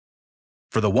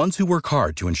For the ones who work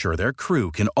hard to ensure their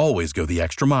crew can always go the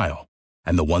extra mile,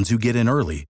 and the ones who get in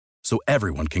early so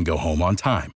everyone can go home on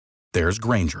time, there's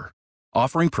Grainger,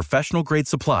 offering professional-grade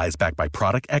supplies backed by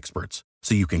product experts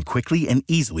so you can quickly and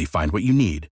easily find what you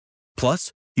need.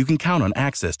 Plus, you can count on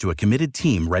access to a committed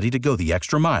team ready to go the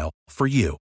extra mile for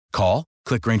you. Call,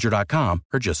 click Grainger.com,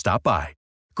 or just stop by.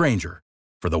 Grainger,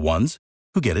 for the ones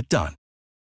who get it done.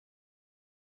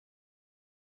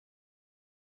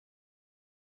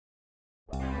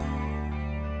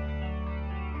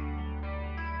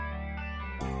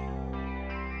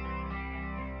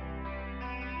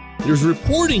 There's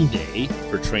reporting day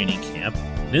for training camp,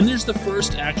 then there's the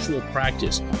first actual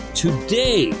practice.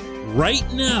 Today, right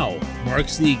now,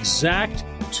 marks the exact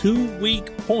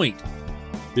 2-week point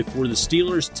before the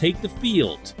Steelers take the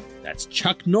field. That's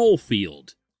Chuck Noll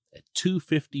Field at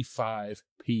 2:55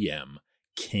 p.m.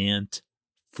 Can't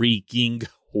freaking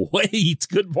wait.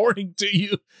 Good morning to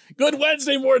you. Good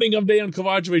Wednesday morning. I'm Dan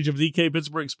Kovacevic of DK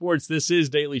Pittsburgh Sports. This is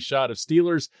Daily Shot of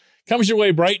Steelers. Comes your way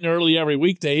bright and early every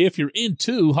weekday if you're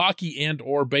into hockey and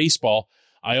or baseball.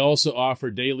 I also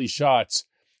offer daily shots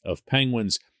of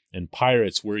Penguins and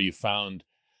Pirates where you found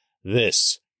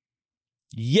this.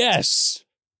 Yes,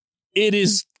 it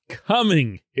is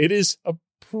coming. It is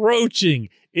approaching.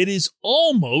 It is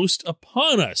almost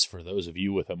upon us. For those of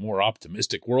you with a more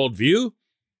optimistic worldview,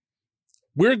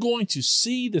 we're going to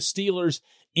see the Steelers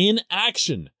in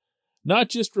action. Not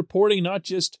just reporting, not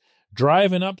just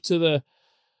driving up to the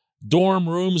dorm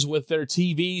rooms with their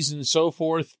TVs and so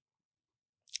forth,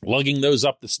 lugging those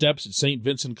up the steps at St.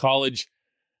 Vincent College,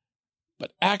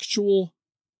 but actual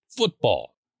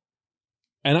football.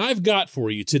 And I've got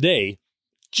for you today,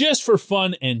 just for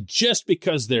fun and just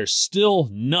because there's still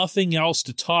nothing else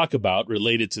to talk about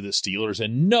related to the Steelers,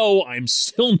 and no, I'm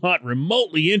still not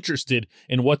remotely interested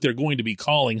in what they're going to be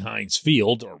calling Heinz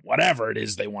Field, or whatever it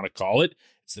is they want to call it.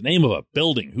 It's the name of a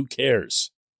building. Who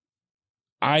cares?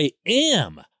 I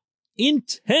am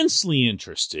intensely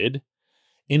interested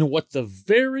in what the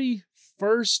very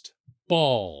first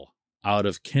ball out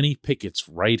of Kenny Pickett's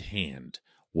right hand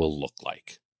will look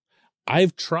like.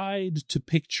 I've tried to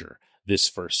picture this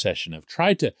first session. I've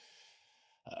tried to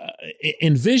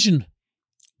envision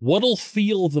what'll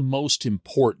feel the most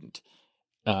important,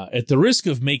 at the risk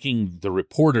of making the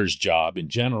reporter's job in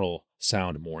general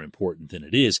sound more important than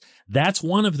it is. That's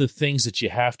one of the things that you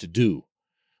have to do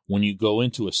when you go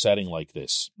into a setting like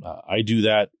this. I do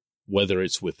that whether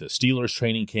it's with the Steelers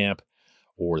training camp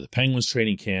or the Penguins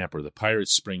training camp or the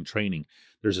Pirates spring training.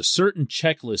 There's a certain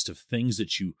checklist of things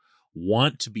that you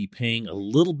want to be paying a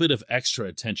little bit of extra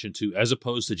attention to, as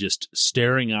opposed to just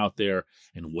staring out there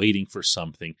and waiting for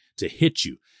something to hit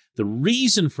you. The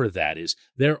reason for that is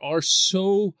there are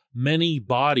so many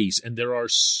bodies and there are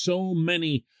so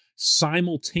many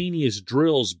simultaneous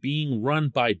drills being run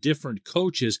by different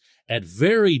coaches at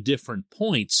very different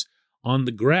points on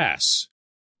the grass.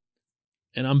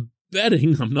 And I'm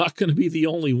betting I'm not going to be the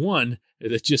only one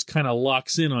that just kind of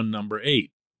locks in on number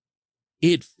 8.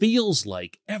 It feels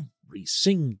like every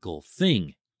single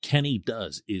thing Kenny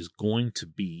does is going to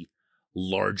be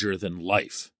larger than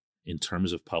life in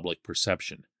terms of public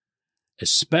perception,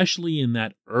 especially in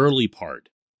that early part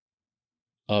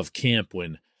of camp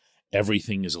when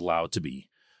everything is allowed to be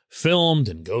filmed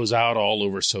and goes out all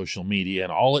over social media,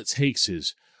 and all it takes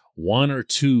is one or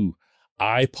two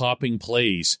eye-popping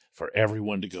plays for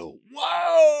everyone to go,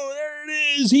 "Whoa, there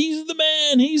it is. He's the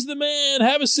man. He's the man.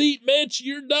 Have a seat, Mitch.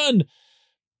 You're done."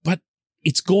 But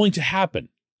it's going to happen.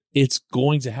 It's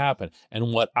going to happen.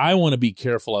 And what I want to be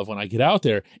careful of when I get out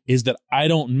there is that I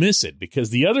don't miss it, because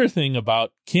the other thing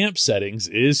about camp settings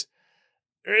is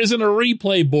there isn't a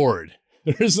replay board.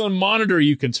 There isn't a monitor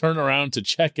you can turn around to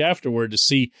check afterward to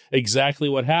see exactly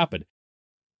what happened.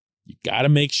 You got to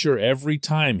make sure every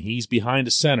time he's behind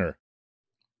a center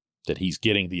that he's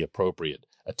getting the appropriate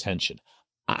attention.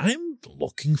 I'm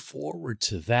looking forward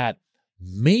to that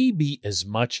maybe as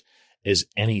much as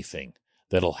anything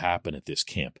that'll happen at this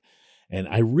camp. And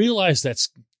I realize that's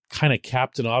kind of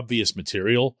Captain Obvious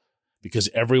material because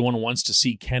everyone wants to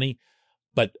see Kenny.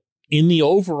 But in the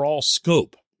overall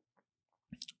scope,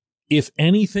 if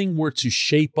anything were to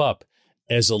shape up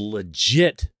as a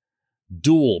legit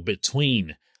duel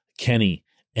between Kenny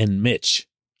and Mitch,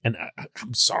 and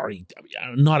I'm sorry,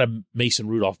 I'm not a Mason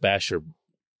Rudolph basher.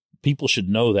 People should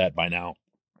know that by now.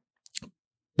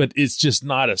 But it's just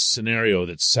not a scenario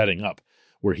that's setting up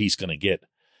where he's going to get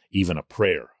even a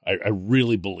prayer. I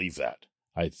really believe that.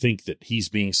 I think that he's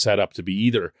being set up to be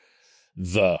either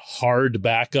the hard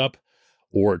backup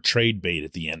or trade bait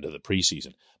at the end of the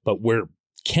preseason. But where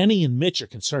Kenny and Mitch are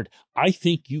concerned, I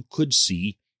think you could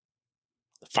see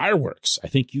fireworks. I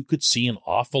think you could see an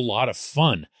awful lot of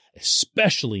fun,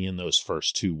 especially in those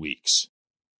first 2 weeks,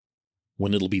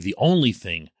 when it'll be the only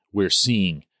thing we're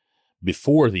seeing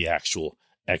before the actual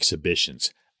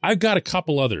exhibitions. I've got a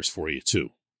couple others for you,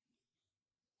 too.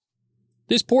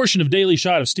 This portion of Daily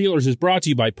Shot of Steelers is brought to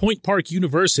you by Point Park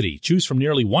University. Choose from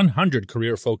nearly 100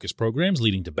 career-focused programs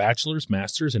leading to bachelor's,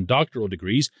 master's, and doctoral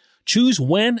degrees. Choose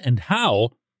when and how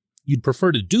you'd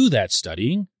prefer to do that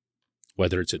studying,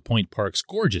 whether it's at Point Park's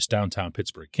gorgeous downtown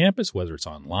Pittsburgh campus, whether it's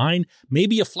online,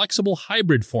 maybe a flexible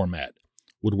hybrid format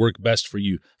would work best for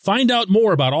you. Find out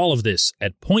more about all of this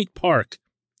at pointpark.edu.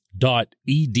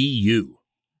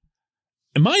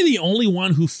 Am I the only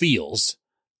one who feels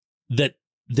that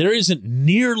there isn't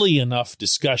nearly enough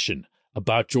discussion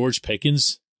about George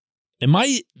Pickens?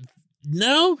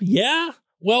 No? Yeah?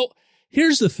 Well,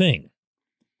 here's the thing.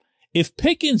 If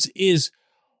Pickens is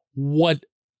what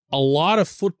a lot of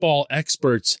football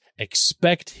experts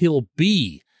expect he'll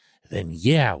be, then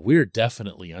yeah, we're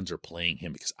definitely underplaying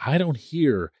him, because I don't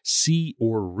hear, see,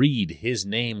 or read his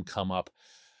name come up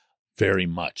very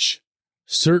much.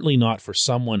 Certainly not for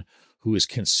someone who is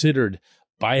considered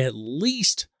by at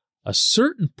least a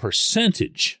certain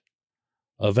percentage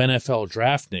of NFL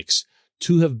draftniks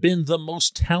to have been the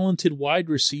most talented wide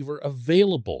receiver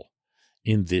available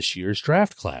in this year's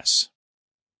draft class.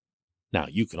 Now,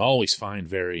 you can always find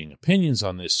varying opinions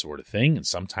on this sort of thing, and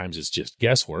sometimes it's just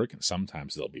guesswork, and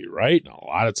sometimes they'll be right, and a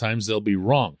lot of times they'll be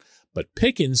wrong. But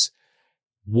Pickens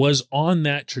was on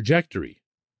that trajectory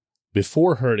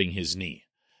before hurting his knee,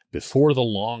 before the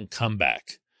long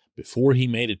comeback, before he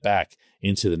made it back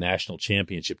into the national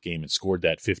championship game and scored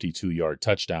that 52-yard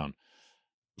touchdown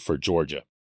for Georgia.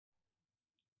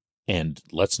 And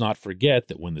let's not forget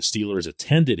that when the Steelers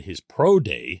attended his pro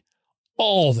day,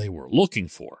 all they were looking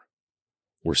for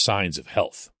were signs of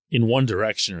health in one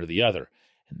direction or the other.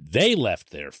 And they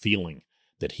left there feeling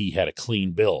that he had a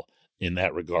clean bill in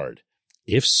that regard.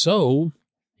 If so,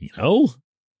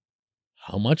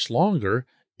 how much longer,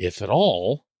 if at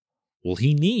all, will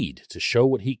he need to show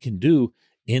what he can do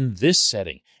in this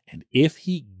setting? And if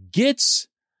he gets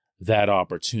that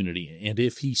opportunity, and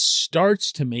if he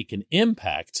starts to make an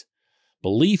impact,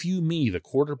 believe you me, the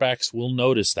quarterbacks will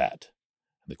notice that.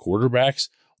 The quarterbacks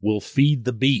will feed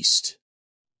the beast.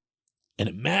 And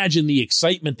imagine the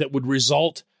excitement that would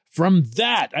result from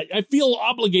that. I feel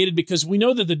obligated, because we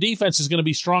know that the defense is going to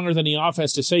be stronger than the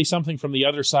offense, to say something from the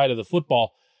other side of the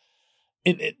football.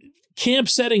 And camp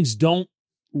settings don't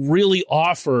really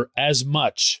offer as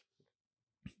much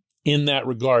in that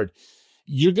regard.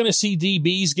 You're going to see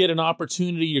DBs get an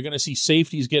opportunity. You're going to see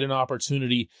safeties get an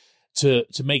opportunity to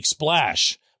make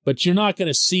splash, but you're not going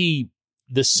to see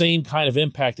the same kind of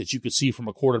impact that you could see from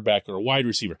a quarterback or a wide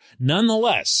receiver.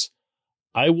 Nonetheless,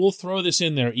 I will throw this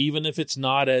in there, even if it's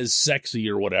not as sexy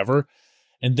or whatever,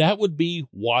 and that would be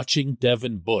watching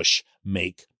Devin Bush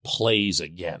make plays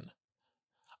again.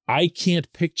 I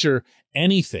can't picture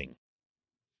anything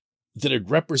that would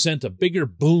represent a bigger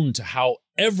boon to how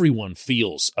everyone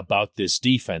feels about this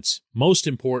defense, most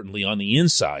importantly on the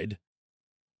inside,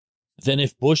 than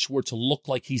if Bush were to look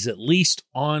like he's at least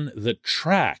on the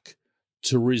track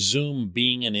to resume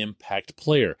being an impact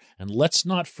player. And let's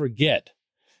not forget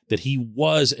that he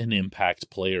was an impact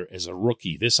player as a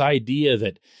rookie. This idea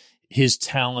that his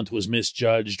talent was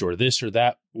misjudged or this or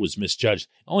that was misjudged,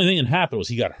 the only thing that happened was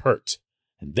he got hurt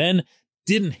and then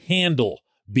didn't handle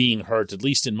being hurt, at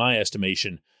least in my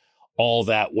estimation, all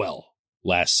that well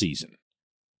last season.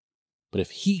 But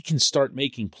if he can start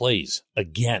making plays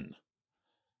again,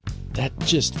 that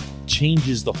just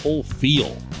changes the whole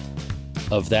feel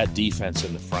of that defense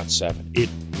in the front seven. It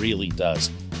really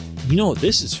does.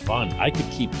 This is fun. I could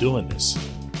keep doing this.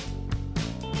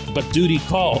 But duty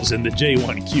calls, and the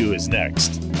J1Q is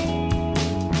next.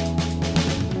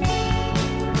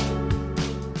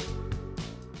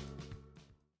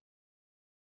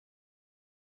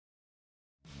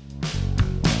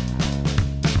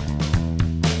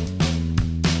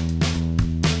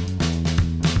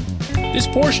 This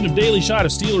portion of Daily Shot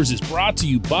of Steelers is brought to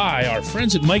you by our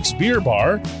friends at Mike's Beer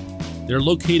Bar. They're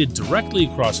located directly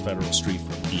across Federal Street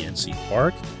from PNC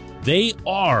Park. They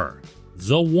are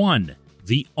the one,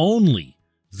 the only,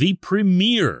 the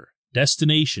premier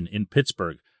destination in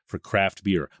Pittsburgh for craft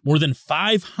beer. More than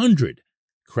 500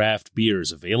 craft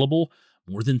beers available,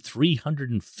 more than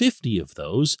 350 of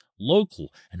those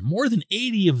local, and more than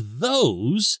 80 of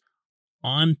those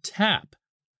on tap.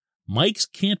 Mike's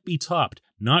can't be topped,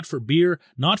 not for beer,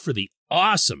 not for the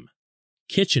awesome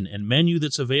kitchen and menu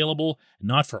that's available, and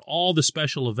not for all the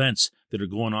special events that are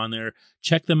going on there.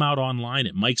 Check them out online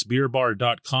at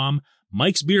mikesbeerbar.com.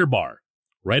 Mike's Beer Bar,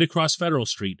 right across Federal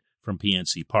Street from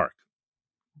PNC Park.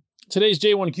 Today's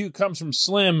J1Q comes from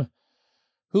Slim,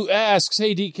 who asks,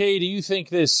 hey, DK, do you think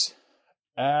this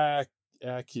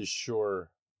Acrisure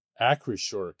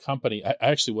company, I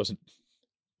actually wasn't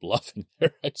bluffing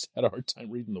there, I just had a hard time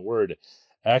reading the word,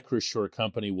 Acrisure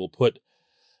company will put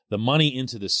the money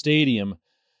into the stadium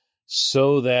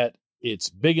so that it's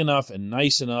big enough and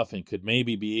nice enough and could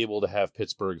maybe be able to have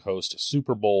Pittsburgh host a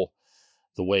Super Bowl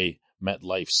the way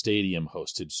MetLife Stadium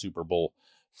hosted Super Bowl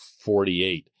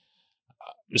 48.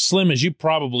 Slim, as you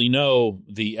probably know,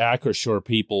 the Acrisure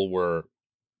people were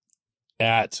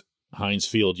at Heinz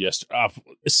Field yesterday.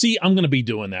 See, I'm going to be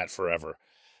doing that forever.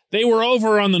 They were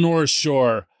over on the North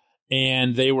Shore,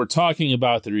 and they were talking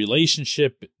about the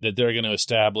relationship that they're going to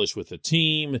establish with the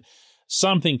team.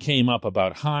 Something came up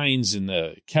about Heinz and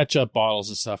the ketchup bottles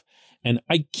and stuff, and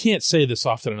I can't say this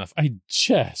often enough. I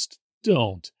just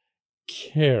don't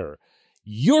care.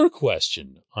 Your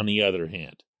question, on the other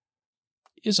hand,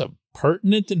 is a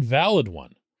pertinent and valid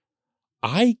one.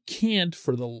 I can't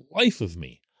for the life of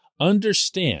me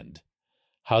understand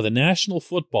how the National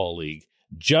Football League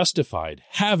justified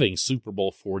having Super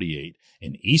Bowl 48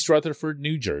 in East Rutherford,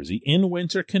 New Jersey in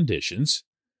winter conditions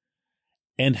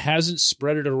and hasn't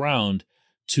spread it around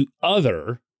to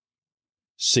other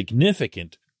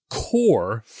significant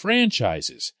core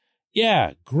franchises.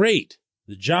 Yeah, great.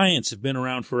 The Giants have been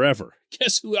around forever.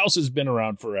 Guess who else has been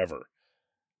around forever?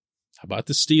 How about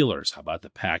the Steelers? How about the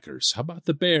Packers? How about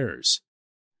the Bears?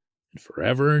 And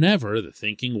forever and ever, the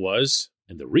thinking was,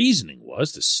 and the reasoning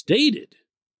was, the stated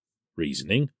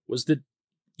reasoning was that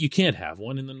you can't have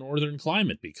one in the northern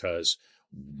climate because,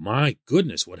 my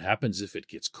goodness, what happens if it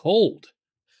gets cold?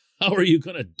 How are you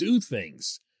going to do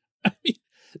things? I mean,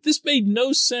 this made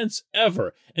no sense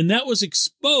ever. And that was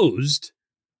exposed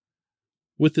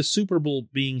with the Super Bowl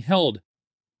being held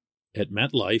at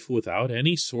MetLife without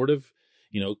any sort of,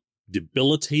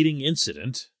 debilitating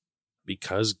incident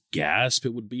because, gasp,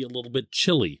 it would be a little bit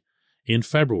chilly in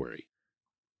February.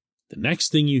 The next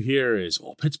thing you hear is,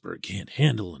 Pittsburgh can't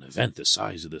handle an event the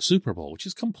size of the Super Bowl, which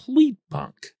is complete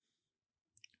bunk.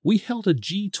 We held a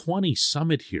G20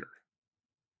 summit here,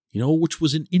 which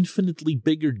was an infinitely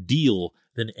bigger deal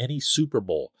than any Super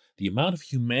Bowl. The amount of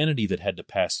humanity that had to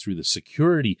pass through, the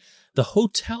security, the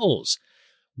hotels.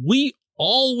 We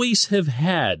always have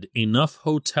had enough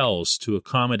hotels to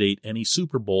accommodate any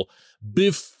Super Bowl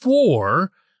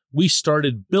before we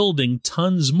started building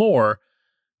tons more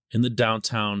in the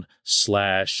downtown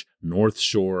 / North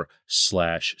Shore /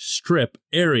 Strip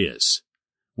areas.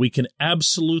 We can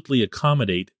absolutely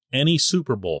accommodate any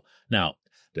Super Bowl. Now,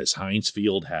 does Heinz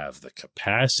Field have the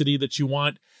capacity that you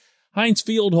want? Heinz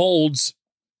Field holds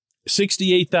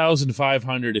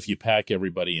 68,500 if you pack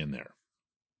everybody in there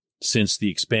since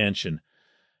the expansion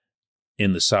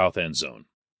in the South End Zone.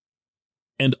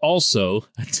 And also,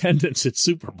 attendance at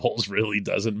Super Bowls really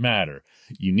doesn't matter.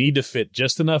 You need to fit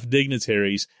just enough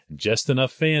dignitaries and just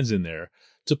enough fans in there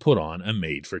to put on a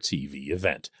made-for-TV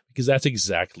event, because that's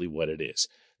exactly what it is.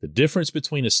 The difference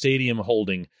between a stadium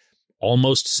holding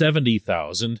almost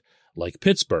 70,000, like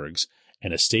Pittsburgh's,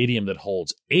 and a stadium that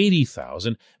holds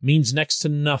 80,000 means next to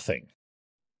nothing.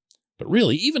 But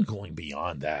really, even going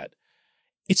beyond that,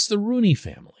 it's the Rooney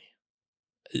family.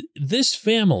 This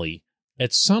family,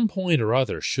 at some point or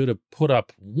other, should have put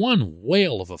up one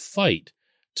whale of a fight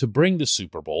to bring the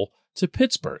Super Bowl to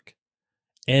Pittsburgh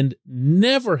and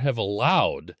never have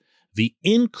allowed the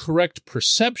incorrect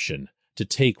perception to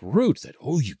take root that,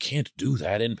 you can't do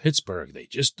that in Pittsburgh. They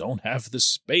just don't have the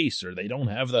space, or they don't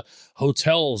have the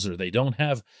hotels, or they don't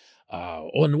have,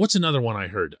 and what's another one I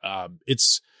heard?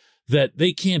 It's that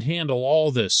they can't handle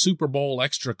all the Super Bowl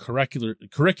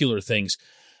extracurricular things,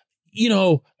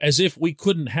 as if we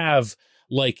couldn't have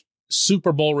like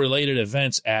Super Bowl related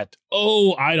events at,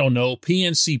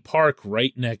 PNC Park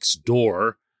right next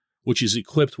door, which is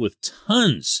equipped with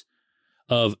tons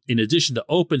of, in addition to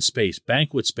open space,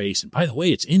 banquet space, and by the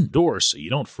way, it's indoors so you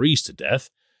don't freeze to death.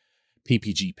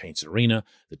 PPG Paints Arena,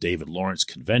 the David Lawrence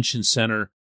Convention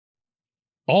Center,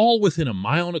 all within 1.25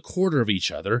 miles of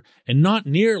each other and not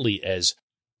nearly as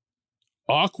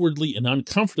awkwardly and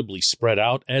uncomfortably spread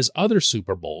out as other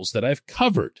Super Bowls that I've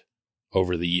covered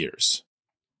over the years.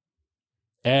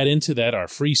 Add into that our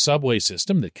free subway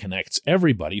system that connects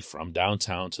everybody from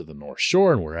downtown to the North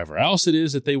Shore and wherever else it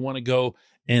is that they want to go.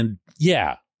 And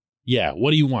yeah,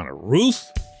 what do you want, a roof?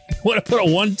 You want to put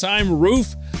a one-time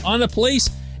roof on the place?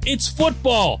 It's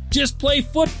football. Just play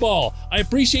football. I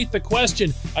appreciate the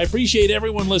question. I appreciate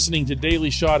everyone listening to Daily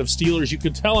Shot of Steelers. You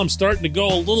can tell I'm starting to go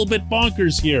a little bit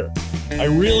bonkers here. I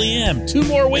really am. 2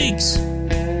 more weeks.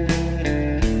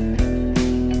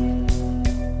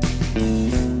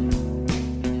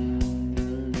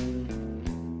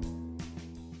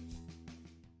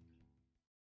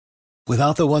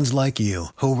 Without the ones like you,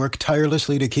 who work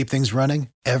tirelessly to keep things running,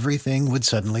 everything would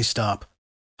suddenly stop.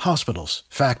 Hospitals,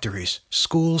 factories,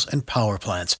 schools, and power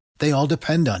plants, they all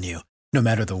depend on you. No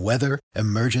matter the weather,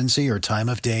 emergency, or time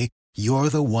of day, you're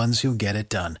the ones who get it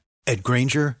done. At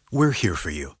Grainger, we're here for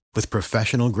you with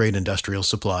professional-grade industrial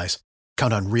supplies.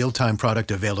 Count on real-time product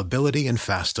availability and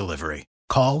fast delivery.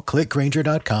 Call, click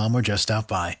Grainger.com, or just stop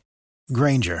by.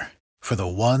 Grainger, for the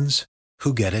ones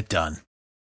who get it done.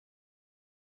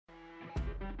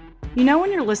 You know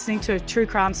when you're listening to a true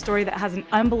crime story that has an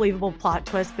unbelievable plot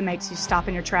twist that makes you stop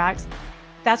in your tracks?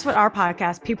 That's what our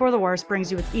podcast, People Are the Worst, brings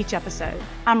you with each episode.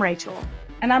 I'm Rachel.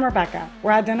 And I'm Rebecca.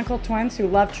 We're identical twins who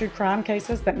love true crime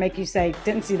cases that make you say,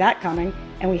 didn't see that coming,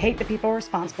 and we hate the people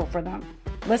responsible for them.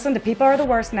 Listen to People Are the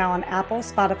Worst now on Apple,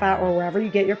 Spotify, or wherever you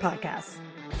get your podcasts.